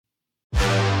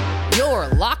Your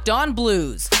Locked On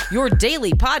Blues, your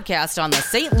daily podcast on the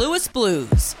St. Louis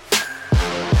Blues.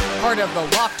 Part of the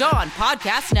Locked On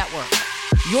Podcast Network,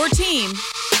 your team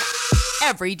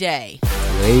every day.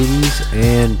 Ladies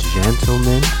and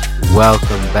gentlemen,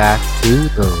 welcome back to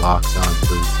the Locked On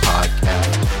Blues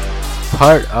podcast,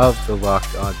 part of the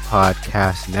Locked On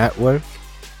Podcast Network,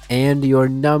 and your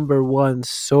number one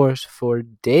source for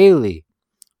daily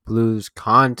Blues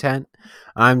content.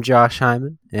 I'm Josh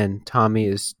Hyman, and Tommy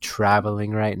is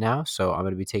traveling right now, so I'm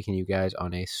going to be taking you guys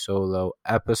on a solo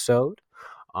episode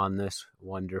on this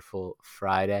wonderful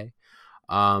Friday.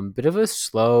 Bit of a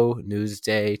slow news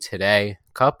day today.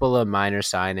 Couple of minor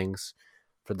signings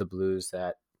for the Blues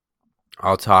that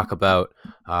I'll talk about.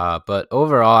 But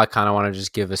overall, I kind of want to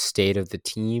just give a state of the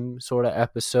team sort of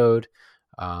episode.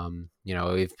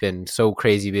 We've been so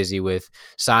crazy busy with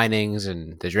signings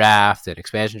and the draft and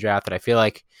expansion draft that I feel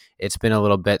like it's been a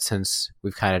little bit since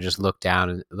we've kind of just looked down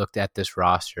and looked at this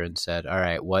roster and said, all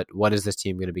right, what is this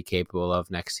team going to be capable of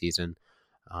next season?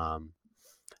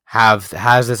 Has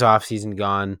this offseason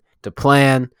gone to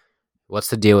plan? What's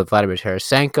the deal with Vladimir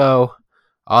Tarasenko?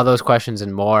 All those questions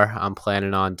and more I'm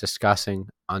planning on discussing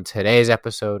on today's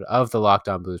episode of the Locked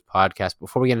On Blues podcast.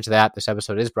 Before we get into that, this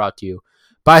episode is brought to you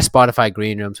by Spotify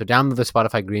Green Room. So download the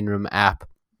Spotify Green Room app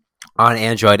on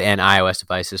Android and iOS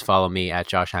devices. Follow me at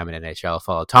Josh Hyman NHL.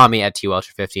 Follow Tommy at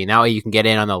TWelcher15. That way you can get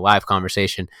in on the live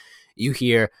conversation you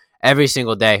hear every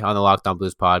single day on the Locked On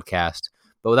Blues podcast.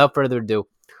 But without further ado,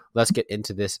 let's get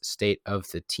into this state of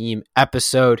the team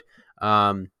episode.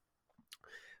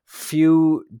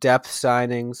 Few depth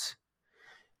signings.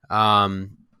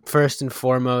 First and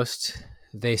foremost,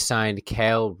 they signed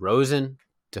Kale Rosen,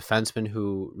 defenseman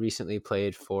who recently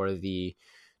played for the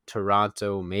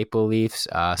Toronto Maple Leafs.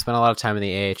 Spent a lot of time in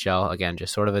the AHL. Again,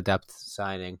 just sort of a depth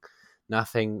signing.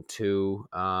 Nothing too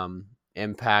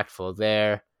impactful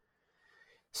there.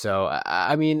 So,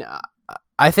 I mean,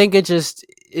 I think it just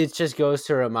goes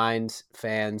to remind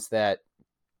fans that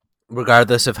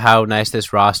regardless of how nice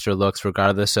this roster looks,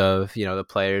 regardless of, the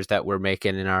players that we're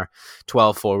making in our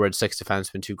 12 forward, 6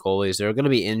 defensemen, 2 goalies, there are going to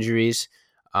be injuries.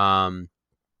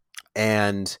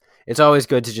 And it's always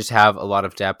good to just have a lot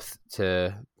of depth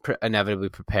to inevitably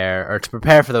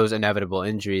prepare for those inevitable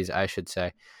injuries, I should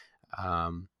say.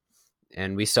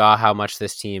 And we saw how much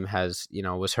this team has,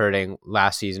 was hurting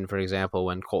last season, for example,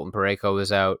 when Colton Parayko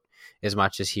was out, as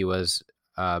much as he was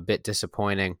a bit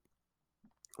disappointing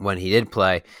when he did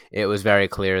play. It was very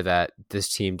clear that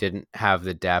this team didn't have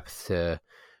the depth to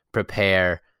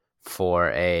prepare for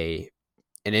an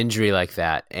injury like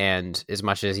that. And as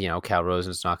much as, Cal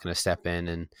Rosen's not going to step in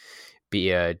and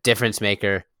be a difference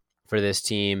maker for this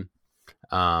team,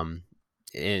 in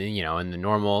the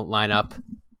normal lineup,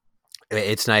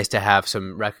 it's nice to have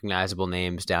some recognizable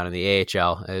names down in the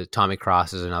AHL. Tommy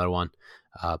Cross is another one,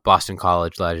 Boston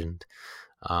College legend.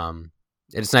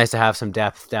 It's nice to have some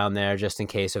depth down there just in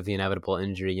case of the inevitable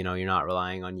injury. You're not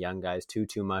relying on young guys too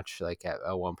much. Like at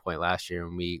one point last year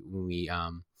when we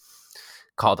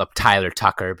called up Tyler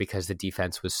Tucker because the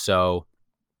defense was so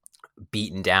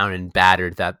beaten down and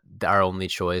battered that our only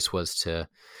choice was to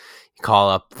call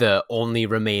up the only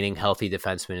remaining healthy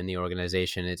defenseman in the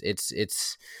organization.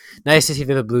 It's nice to see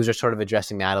that the Blues are sort of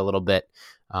addressing that a little bit.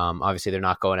 Obviously, they're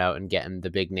not going out and getting the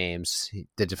big names,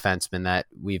 the defensemen that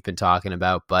we've been talking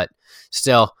about, but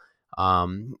still,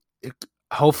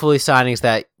 hopefully signings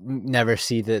that never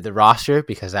see the roster,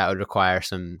 because that would require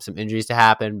some injuries to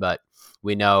happen. But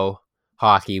we know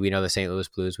hockey, we know the St. Louis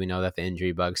Blues, we know that the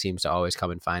injury bug seems to always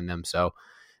come and find them. So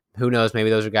who knows? Maybe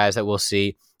those are guys that we'll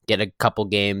see get a couple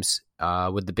games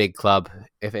with the big club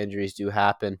if injuries do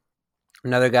happen.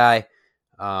 Another guy,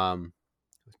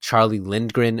 Charlie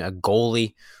Lindgren, a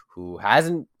goalie who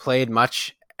hasn't played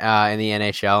much in the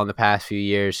NHL in the past few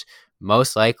years,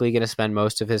 most likely going to spend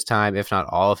most of his time, if not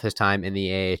all of his time, in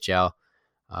the AHL.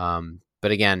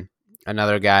 But again,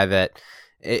 another guy that,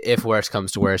 if worse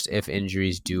comes to worse, if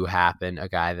injuries do happen, a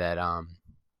guy that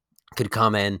could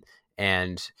come in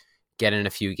and get in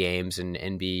a few games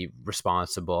and be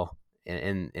responsible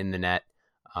in the net.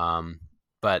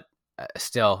 But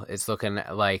still, it's looking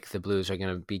like the Blues are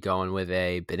going to be going with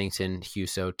a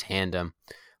Binnington-Husso tandem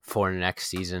for next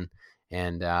season.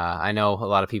 And I know a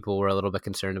lot of people were a little bit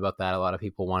concerned about that. A lot of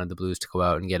people wanted the Blues to go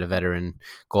out and get a veteran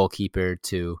goalkeeper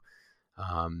to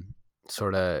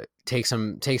sort of take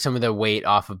some of the weight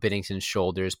off of Binnington's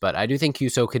shoulders. But I do think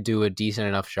Husso could do a decent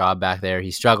enough job back there.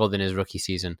 He struggled in his rookie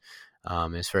season,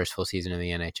 his first full season in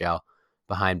the NHL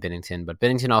behind Binnington. But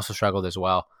Binnington also struggled as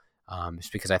well,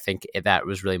 just because I think that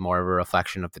was really more of a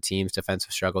reflection of the team's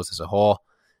defensive struggles as a whole.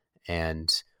 And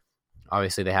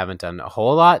obviously they haven't done a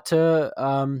whole lot to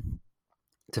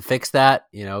to fix that,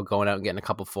 going out and getting a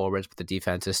couple forwards, but the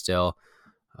defense is still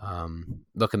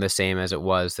looking the same as it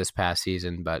was this past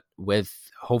season, but with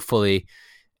hopefully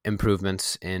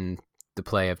improvements in the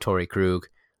play of Torrey Krug.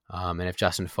 And if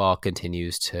Justin Falk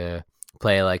continues to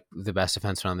play like the best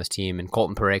defenseman on this team, and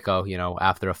Colton Parayko,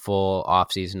 after a full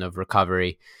offseason of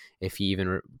recovery, if he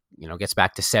even, gets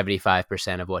back to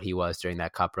 75% of what he was during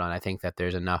that cup run, I think that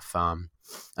there's enough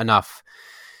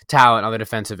talent on the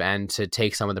defensive end to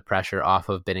take some of the pressure off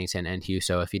of Binnington and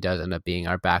Husso if he does end up being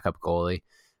our backup goalie.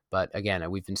 But again,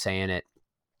 we've been saying it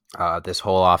this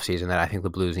whole offseason that I think the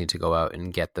Blues need to go out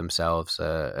and get themselves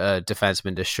a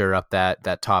defenseman to shore up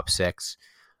that top six.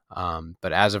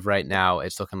 But as of right now,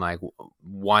 it's looking like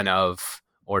one of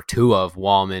or two of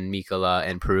Walman, Mikkola,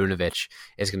 and Perunovic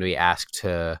is going to be asked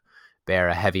to bear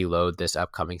a heavy load this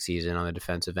upcoming season on the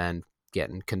defensive end,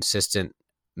 getting consistent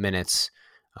minutes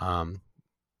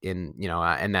in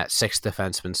that sixth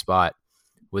defenseman spot,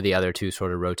 with the other two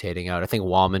sort of rotating out. I think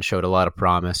Walman showed a lot of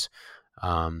promise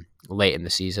late in the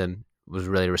season, was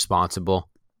really responsible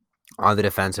on the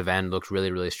defensive end, looked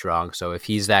really, really strong. So if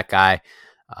he's that guy,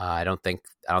 I don't think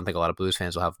a lot of Blues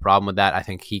fans will have a problem with that. I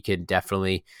think he could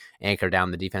definitely anchor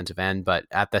down the defensive end, but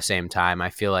at the same time, I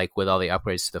feel like with all the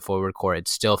upgrades to the forward core, it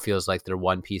still feels like they're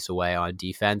one piece away on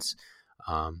defense.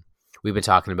 We've been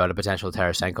talking about a potential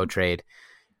Tarasenko trade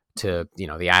to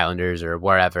the Islanders or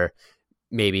wherever.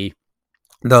 Maybe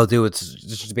they'll do it's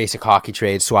just a basic hockey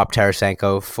trade, swap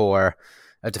Tarasenko for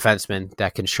a defenseman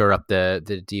that can shore up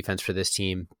the defense for this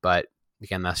team. But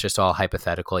again, that's just all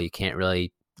hypothetical. You can't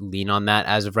really lean on that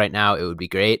as of right now. It would be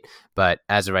great, but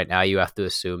as of right now, you have to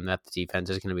assume that the defense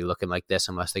is going to be looking like this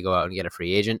unless they go out and get a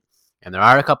free agent. And there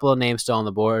are a couple of names still on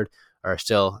the board, or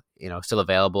still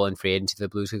available in free agency the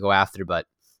Blues could go after, but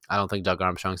I don't think Doug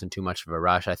Armstrong's in too much of a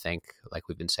rush. I think, like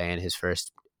we've been saying, his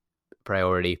first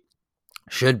priority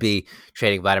should be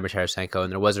trading Vladimir Tarasenko.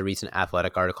 And there was a recent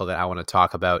Athletic article that I want to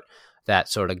talk about that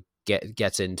sort of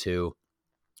gets into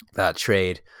that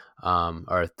trade,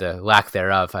 or the lack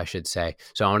thereof, I should say.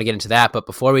 So I want to get into that. But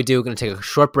before we do, we're going to take a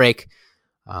short break,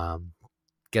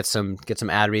 get some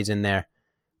ad reads in there.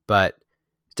 But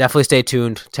definitely stay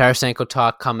tuned. Tarasenko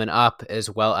talk coming up, as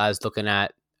well as looking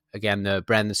at, again, the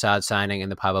Brandon Saad signing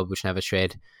and the Pavel Buchnevich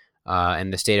trade,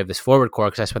 and the state of this forward core,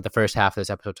 because I spent the first half of this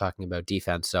episode talking about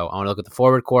defense. So I want to look at the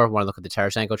forward core, I want to look at the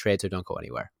Tarasenko trade, so don't go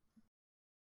anywhere.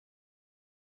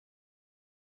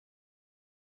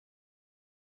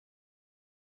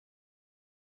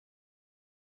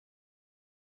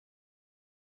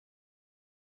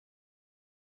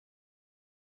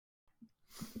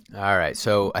 All right,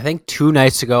 so I think 2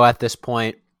 nights ago at this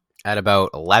point, at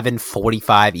about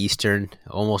 11:45 Eastern,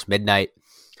 almost midnight,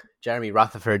 Jeremy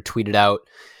Rutherford tweeted out,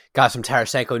 got some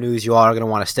Tarasenko news you all are going to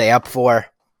want to stay up for.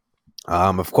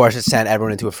 Of course, it sent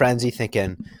everyone into a frenzy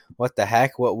thinking, what the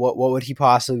heck? What would he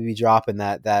possibly be dropping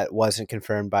that wasn't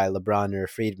confirmed by LeBron or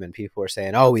Friedman? People were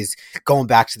saying, oh, he's going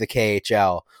back to the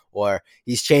KHL, or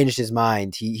he's changed his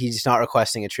mind. He's not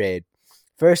requesting a trade.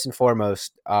 First and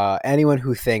foremost, anyone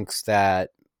who thinks that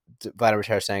Vladimir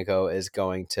Tarasenko is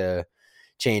going to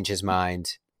change his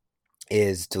mind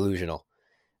is delusional.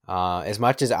 As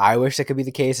much as I wish that could be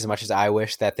the case, as much as I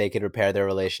wish that they could repair their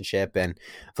relationship and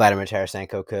Vladimir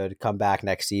Tarasenko could come back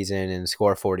next season and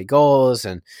score 40 goals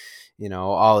and,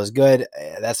 all is good,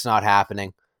 that's not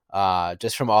happening.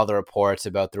 Just from all the reports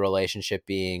about the relationship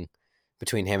being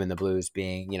between him and the Blues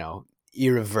being,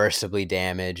 irreversibly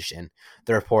damaged, and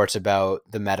the reports about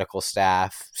the medical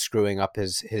staff screwing up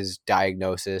his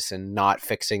diagnosis and not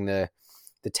fixing the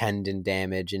tendon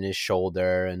damage in his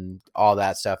shoulder and all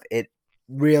that stuff. It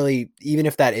really, even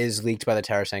if that is leaked by the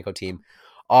Tarasenko team,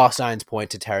 all signs point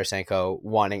to Tarasenko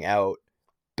wanting out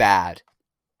bad.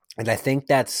 And I think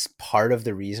that's part of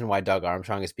the reason why Doug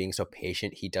Armstrong is being so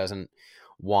patient. He doesn't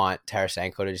want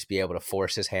Tarasenko to just be able to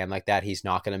force his hand like that. He's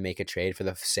not going to make a trade for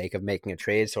the sake of making a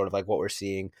trade, sort of like what we're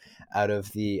seeing out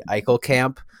of the Eichel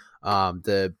camp.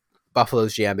 The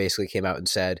Buffalo's GM basically came out and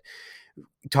said,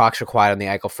 talks are quiet on the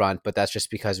Eichel front, but that's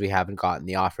just because we haven't gotten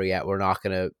the offer yet. We're not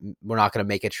gonna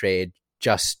make a trade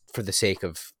just for the sake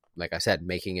of, like I said,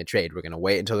 making a trade. We're gonna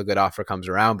wait until the good offer comes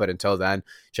around, but until then,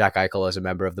 Jack Eichel is a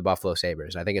member of the Buffalo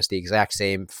Sabres. And I think it's the exact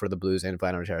same for the Blues and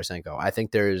Vladimir Tarasenko. I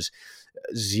think there's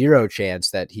zero chance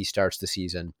that he starts the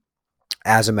season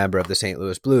as a member of the St.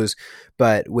 Louis Blues,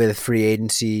 but with free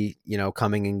agency,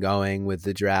 coming and going, with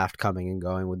the draft coming and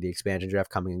going, with the expansion draft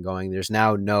coming and going, there's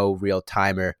now no real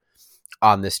timer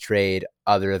on this trade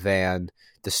other than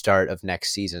the start of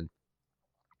next season.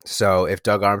 So if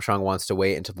Doug Armstrong wants to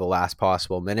wait until the last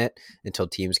possible minute, until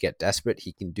teams get desperate,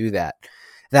 he can do that.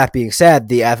 That being said,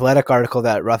 the Athletic article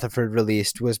that Rutherford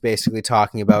released was basically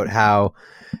talking about how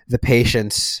the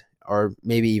patience or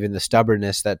maybe even the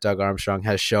stubbornness that Doug Armstrong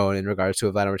has shown in regards to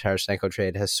a Vladimir Tarasenko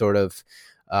trade has sort of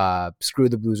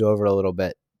screwed the Blues over a little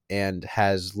bit and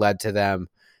has led to them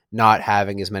not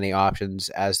having as many options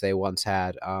as they once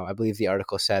had. I believe the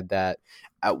article said that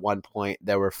at one point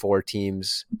there were 4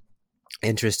 teams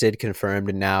interested, confirmed,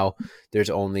 and now there's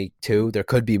only 2. There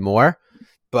could be more,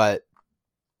 but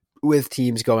with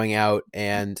teams going out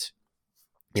and,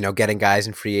 you know, getting guys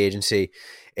in free agency,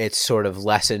 it's sort of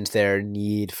lessened their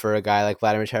need for a guy like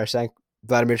Vladimir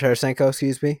Tarasenko,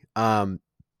 excuse me. And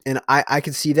I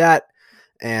could see that,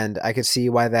 and I could see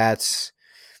why that's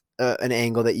an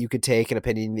angle that you could take, an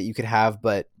opinion that you could have.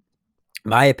 But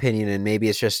my opinion, and maybe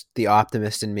it's just the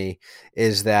optimist in me,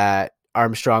 is that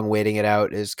Armstrong waiting it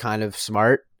out is kind of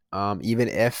smart. Even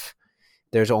if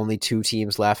there's only 2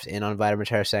 teams left in on Vladimir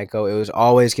Tarasenko, it was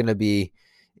always going to be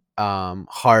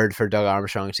hard for Doug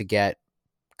Armstrong to get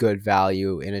good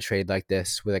value in a trade like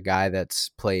this with a guy that's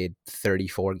played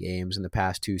 34 games in the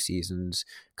past 2 seasons,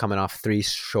 coming off 3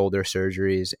 shoulder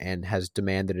surgeries, and has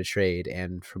demanded a trade,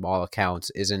 and from all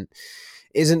accounts isn't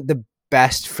the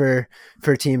best for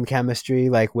team chemistry,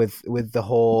 like with the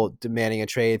whole demanding a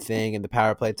trade thing and the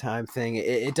power play time thing.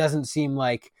 It doesn't seem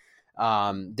like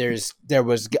there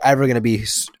was ever going to be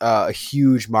a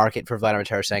huge market for Vladimir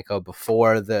Tarasenko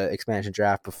before the expansion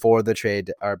draft, before the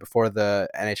trade, or before the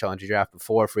NHL entry draft,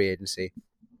 before free agency.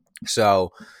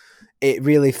 So it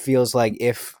really feels like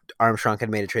if Armstrong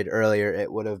had made a trade earlier,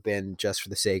 it would have been just for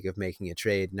the sake of making a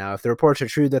trade. Now, if the reports are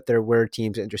true that there were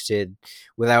teams interested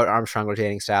without Armstrong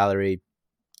retaining salary,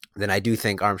 then I do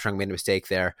think Armstrong made a mistake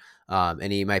there,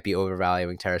 and he might be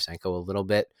overvaluing Tarasenko a little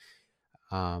bit.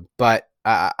 But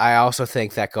I also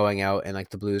think that going out and like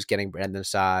the Blues getting Brendan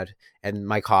Saad and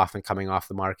Mike Hoffman coming off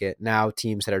the market, now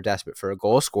teams that are desperate for a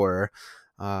goal scorer,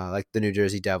 like the New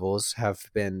Jersey Devils, have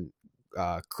been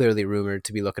clearly rumored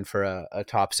to be looking for a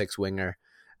top 6 winger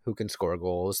who can score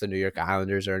goals. The New York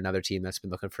Islanders are another team that's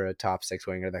been looking for a top 6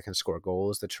 winger that can score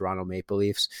goals. The Toronto Maple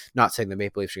Leafs, not saying the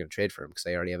Maple Leafs are going to trade for him because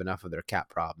they already have enough of their cap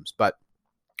problems, but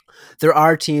there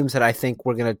are teams that I think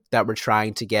we're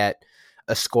trying to get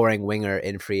a scoring winger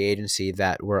in free agency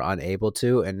that were unable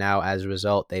to, and now as a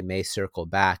result they may circle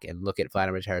back and look at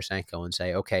Vladimir Tarasenko and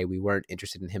say, okay, we weren't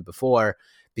interested in him before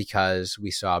because we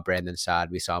saw Brandon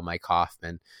Saad, we saw Mike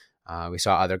Hoffman, we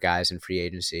saw other guys in free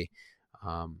agency,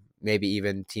 maybe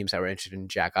even teams that were interested in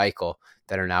Jack Eichel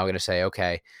that are now going to say,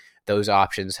 okay, those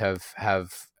options have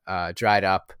dried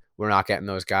up, we're not getting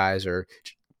those guys, or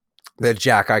the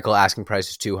Jack Eichel asking price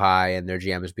is too high and their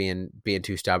GM is being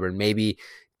too stubborn. Maybe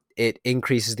it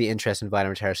increases the interest in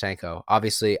Vladimir Tarasenko.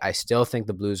 Obviously, I still think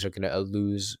the Blues are going to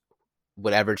lose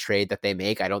whatever trade that they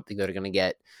make. I don't think they're going to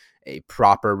get a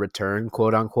proper return,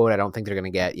 quote unquote. I don't think they're going to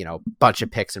get, a bunch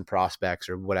of picks and prospects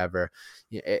or whatever.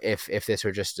 If this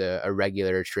were just a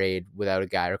regular trade without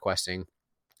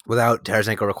without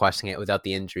Tarasenko requesting it, without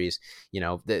the injuries,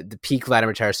 the peak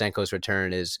Vladimir Tarasenko's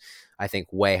return is, I think,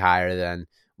 way higher than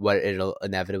what it'll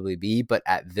inevitably be. But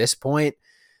at this point,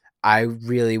 I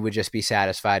really would just be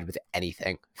satisfied with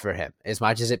anything for him. As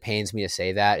much as it pains me to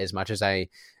say that, as much as I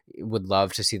would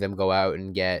love to see them go out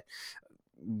and get,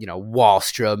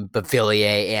 Wahlstrom,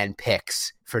 Beauvillier, and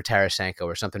picks for Tarasenko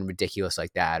or something ridiculous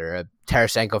like that, or a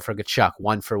Tarasenko for Tkachuk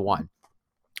 1-for-1.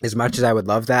 As much as I would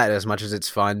love that, as much as it's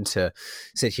fun to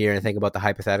sit here and think about the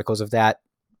hypotheticals of that,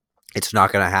 it's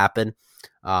not going to happen.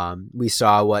 We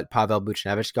saw what Pavel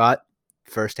Buchnevich got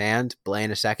firsthand,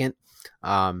 Blaine a second.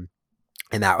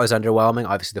 And that was underwhelming.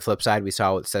 Obviously, the flip side, we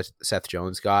saw what Seth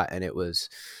Jones got, and it was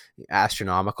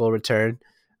astronomical return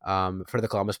for the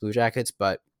Columbus Blue Jackets.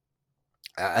 But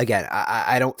again,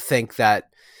 I don't think that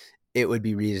it would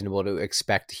be reasonable to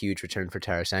expect a huge return for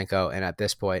Tarasenko. And at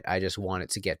this point, I just want it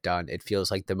to get done. It feels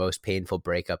like the most painful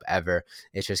breakup ever.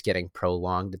 It's just getting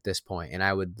prolonged at this point. And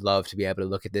I would love to be able to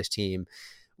look at this team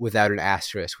without an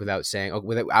asterisk, without saying, I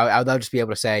would love to just be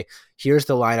able to say, here's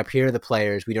the lineup, here are the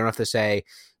players. We don't have to say,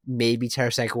 maybe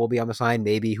Tarasenko will be on this line,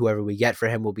 maybe whoever we get for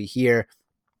him will be here.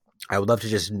 I would love to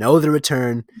just know the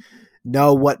return,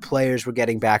 know what players we're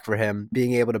getting back for him,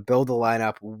 being able to build the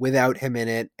lineup without him in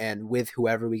it and with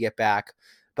whoever we get back.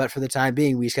 But for the time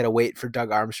being, we just got to wait for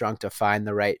Doug Armstrong to find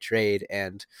the right trade,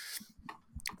 and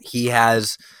he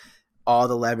has all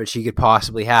the leverage he could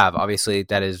possibly have. Obviously,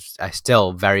 that is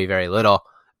still very, very little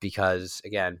because,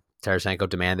 again, Tarasenko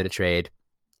demanded a trade.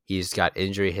 He's got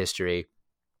injury history.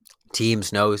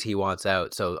 Teams knows he wants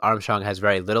out. So Armstrong has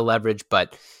very little leverage,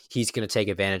 but he's going to take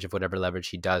advantage of whatever leverage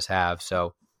he does have.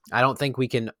 So I don't think we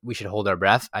should hold our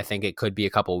breath. I think it could be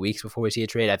a couple of weeks before we see a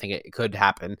trade. I think it could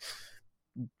happen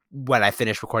when I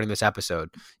finish recording this episode.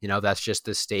 That's just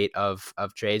the state of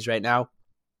trades right now.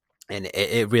 And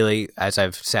it really, as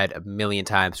I've said a million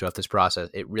times throughout this process,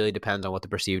 it really depends on what the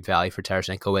perceived value for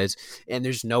Tarasenko is. And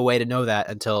there's no way to know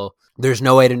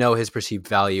his perceived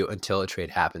value until a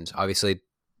trade happens. Obviously,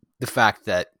 the fact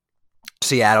that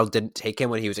Seattle didn't take him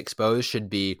when he was exposed should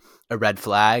be a red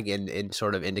flag and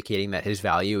sort of indicating that his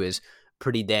value is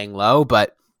pretty dang low,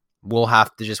 but we'll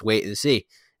have to just wait and see.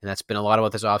 And that's been a lot of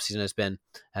what this offseason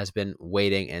has been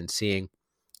waiting and seeing.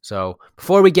 So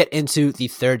before we get into the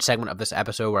third segment of this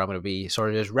episode, where I'm going to be sort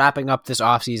of just wrapping up this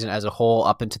offseason as a whole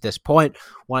up until this point,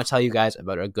 I want to tell you guys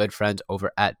about our good friends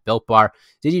over at Built Bar.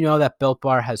 Did you know that Built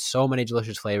Bar has so many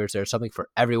delicious flavors? There's something for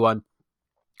everyone.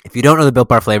 If you don't know the Built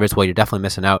Bar flavors, well, you're definitely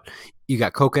missing out. You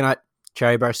got coconut,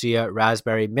 cherry barcia,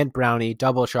 raspberry, mint brownie,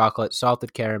 double chocolate,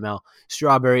 salted caramel,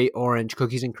 strawberry, orange,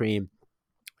 cookies and cream,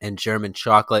 and German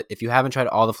chocolate. If you haven't tried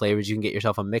all the flavors, you can get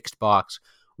yourself a mixed box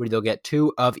where you'll get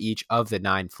 2 of each of the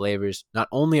 9 flavors. Not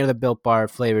only are the Built Bar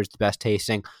flavors the best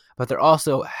tasting, but they're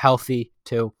also healthy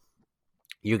too.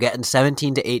 You're getting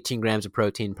 17 to 18 grams of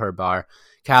protein per bar,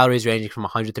 calories ranging from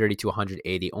 130 to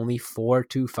 180, only 4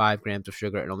 to 5 grams of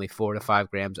sugar, and only 4 to 5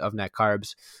 grams of net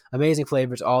carbs. Amazing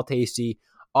flavors, all tasty,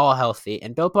 all healthy.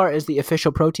 And Built Bar is the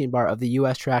official protein bar of the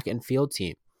U.S. track and field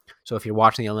team. So if you're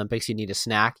watching the Olympics, you need a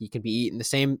snack, you can be eating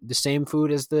the same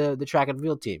food as the track and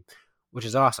field team, which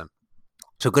is awesome.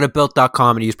 So go to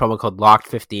Built.com and use promo code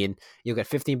LOCKED15. You'll get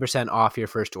 15% off your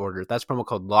first order. That's promo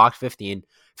code LOCKED15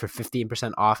 for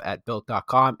 15% off at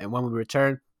Built.com. And when we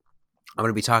return, I'm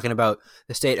going to be talking about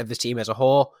the state of this team as a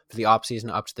whole for the offseason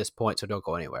up to this point, so don't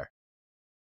go anywhere.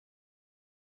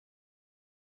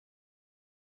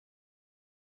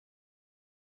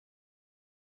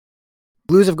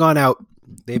 Blues have gone out.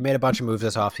 They've made a bunch of moves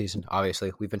this offseason,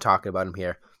 obviously. We've been talking about them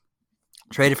here.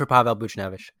 Traded for Pavel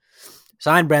Buchnevich.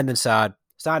 Signed Brandon Saad.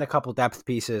 Signed a couple depth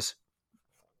pieces.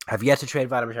 Have yet to trade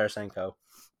Vladimir Tarasenko,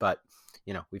 but,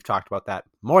 we've talked about that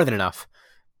more than enough.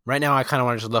 Right now, I kind of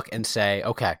want to just look and say,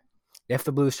 okay, if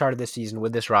the Blues started this season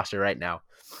with this roster right now,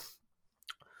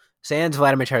 sans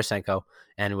Vladimir Tarasenko,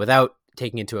 and without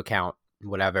taking into account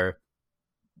whoever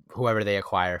they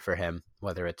acquire for him,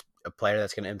 whether it's a player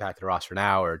that's going to impact the roster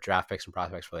now or draft picks and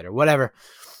prospects for later, whatever.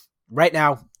 Right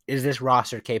now, is this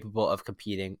roster capable of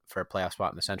competing for a playoff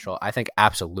spot in the Central? I think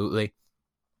absolutely.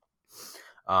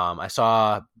 I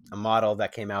saw a model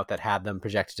that came out that had them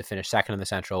projected to finish second in the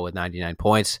Central with 99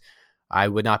 points. I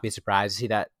would not be surprised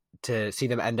to see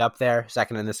them end up there,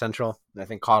 second in the Central. I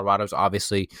think Colorado's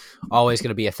obviously always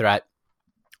going to be a threat,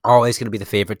 always going to be the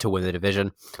favorite to win the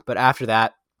division. But after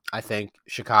that, I think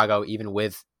Chicago, even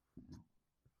if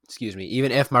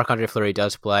Marc-Andre Fleury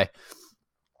does play,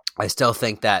 I still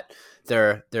think that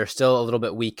they're still a little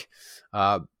bit weak.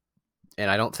 And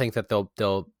I don't think that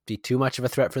they'll be too much of a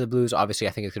threat for the Blues. Obviously, I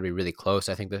think it's going to be really close.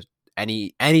 I think that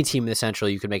any team in the Central,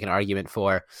 you could make an argument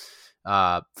for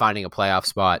finding a playoff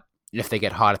spot if they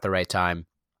get hot at the right time.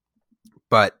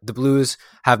 But the Blues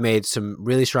have made some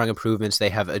really strong improvements. They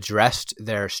have addressed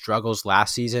their struggles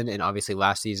last season, and obviously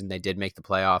last season they did make the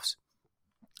playoffs.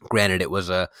 Granted, it was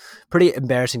a pretty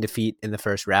embarrassing defeat in the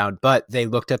first round, but they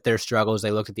looked at their struggles.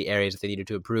 They looked at the areas that they needed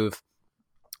to improve,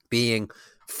 being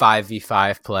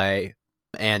 5v5 play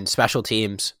and special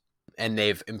teams, and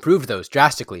they've improved those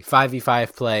drastically.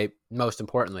 5v5 play, most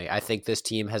importantly. I think this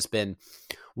team has been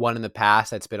one in the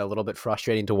past that's been a little bit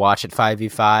frustrating to watch at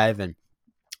 5v5, and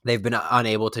they've been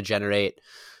unable to generate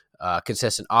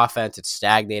consistent offense. It's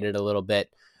stagnated a little bit,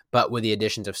 but with the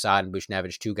additions of Saad and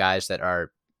Buchnevich, 2 guys that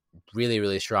are really,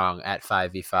 really strong at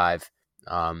 5v5,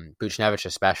 Buchnevich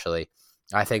especially,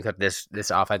 I think that this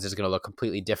offense is going to look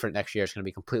completely different next year. It's going to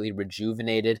be completely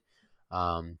rejuvenated.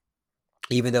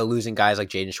 Even though losing guys like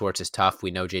Jaden Schwartz is tough,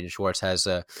 we know Jaden Schwartz has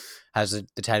the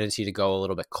tendency to go a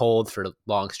little bit cold for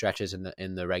long stretches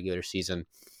in the regular season.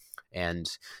 And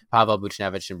Pavel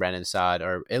Buchnevich and Brandon Saad,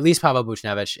 or at least Pavel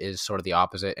Buchnevich, is sort of the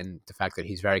opposite in the fact that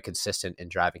he's very consistent in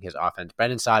driving his offense.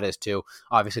 Brandon Saad is too.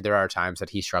 Obviously, there are times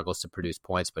that he struggles to produce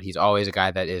points, but he's always a guy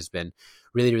that has been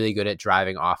really, really good at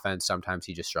driving offense. Sometimes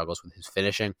he just struggles with his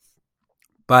finishing.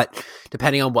 But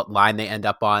depending on what line they end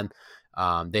up on,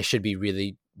 they should do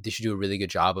a really good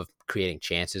job of creating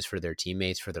chances for their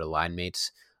teammates, for their line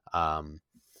mates.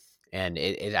 And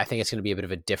I think it's going to be a bit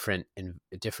of a different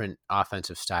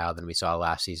offensive style than we saw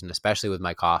last season, especially with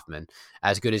Mike Hoffman.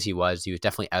 As good as he was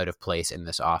definitely out of place in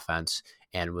this offense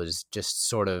and was just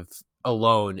sort of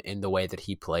alone in the way that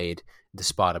he played the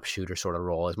spot-up shooter sort of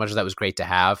role. As much as that was great to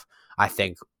have, I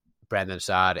think Brandon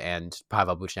Saad and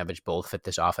Pavel Buchnevich both fit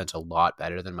this offense a lot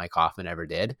better than Mike Hoffman ever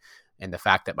did. And the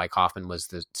fact that Mike Hoffman was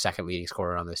the second leading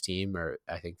scorer on this team, or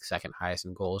I think second highest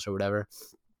in goals or whatever,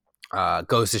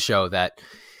 goes to show that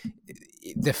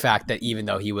the fact that even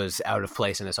though he was out of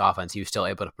place in this offense, he was still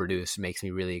able to produce makes me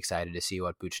really excited to see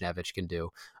what Buchnevich can do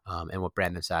and what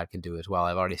Brandon Saad can do as well.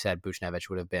 I've already said Buchnevich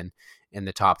would have been in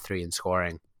the top 3 in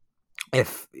scoring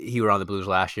if he were on the Blues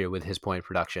last year with his point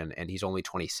production, and he's only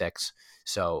 26.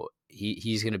 So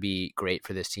he's going to be great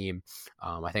for this team.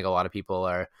 I think a lot of people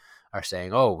are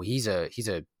saying, oh, he's a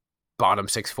bottom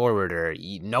 6 forward, or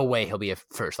no way he'll be a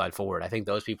first line forward. I think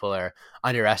those people are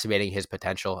underestimating his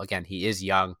potential. Again, he is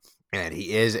young, and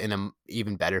he is in an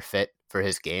even better fit for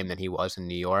his game than he was in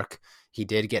New York. He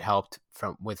did get helped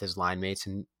with his line mates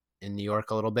in New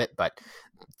York a little bit, but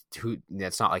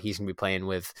it's not like he's going to be playing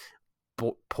with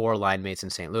poor line mates in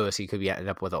St. Louis. He could be ended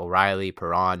up with O'Reilly,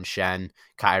 Perron, Shen,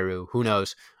 Kyrou, who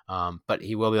knows? But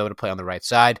he will be able to play on the right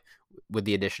side with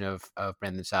the addition of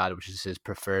Brandon Saad, which is his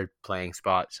preferred playing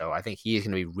spot. So I think he's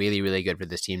going to be really, really good for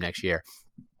this team next year.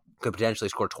 Could potentially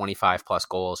score 25 plus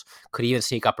goals. Could even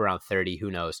sneak up around 30.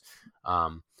 Who knows?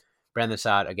 Brandon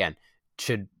Saad, again,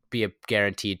 should be a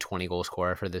guaranteed 20 goal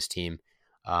scorer for this team.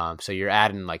 So you're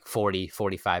adding like 40,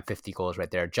 45, 50 goals right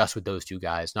there just with those two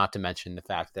guys, not to mention the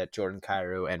fact that Jordan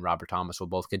Kyrou and Robert Thomas will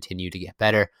both continue to get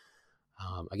better.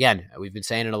 Again, we've been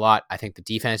saying it a lot. I think the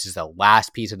defense is the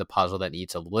last piece of the puzzle that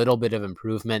needs a little bit of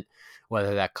improvement,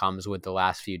 whether that comes with the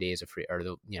last few days of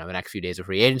the next few days of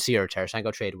free agency or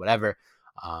Tarasenko trade, whatever.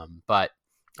 But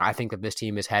I think that this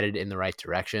team is headed in the right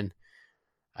direction.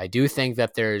 I do think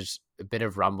that there's a bit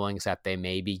of rumblings that they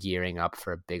may be gearing up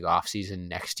for a big offseason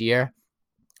next year.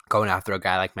 Going after a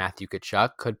guy like Matthew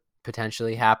Tkachuk could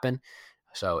potentially happen.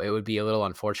 So it would be a little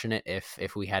unfortunate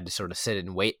if we had to sort of sit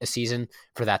and wait a season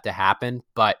for that to happen.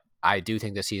 But I do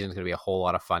think this season is going to be a whole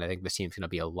lot of fun. I think this team's going to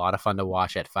be a lot of fun to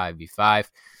watch at 5v5.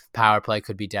 Power play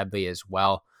could be deadly as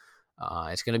well.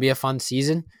 It's going to be a fun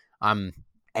season. I'm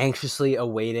anxiously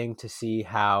awaiting to see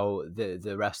how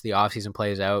the rest of the offseason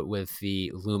plays out with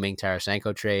the looming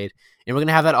Tarasenko trade. And we're going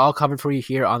to have that all covered for you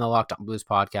here on the Locked On Blues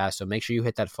podcast. So make sure you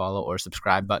hit that follow or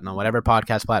subscribe button on whatever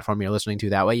podcast platform you're listening to.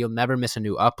 That way you'll never miss a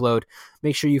new upload.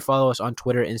 Make sure you follow us on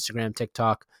Twitter, Instagram,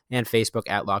 TikTok, and Facebook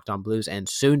at Locked On Blues, and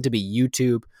soon to be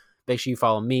YouTube. Make sure you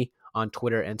follow me on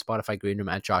Twitter and Spotify Green Room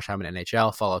at Josh Hammond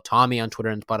NHL. Follow Tommy on Twitter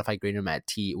and Spotify Green Room at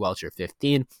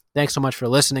TWelcher15. Thanks so much for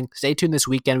listening. Stay tuned this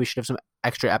weekend. We should have some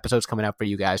extra episodes coming out for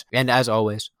you guys. And as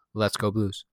always, let's go Blues.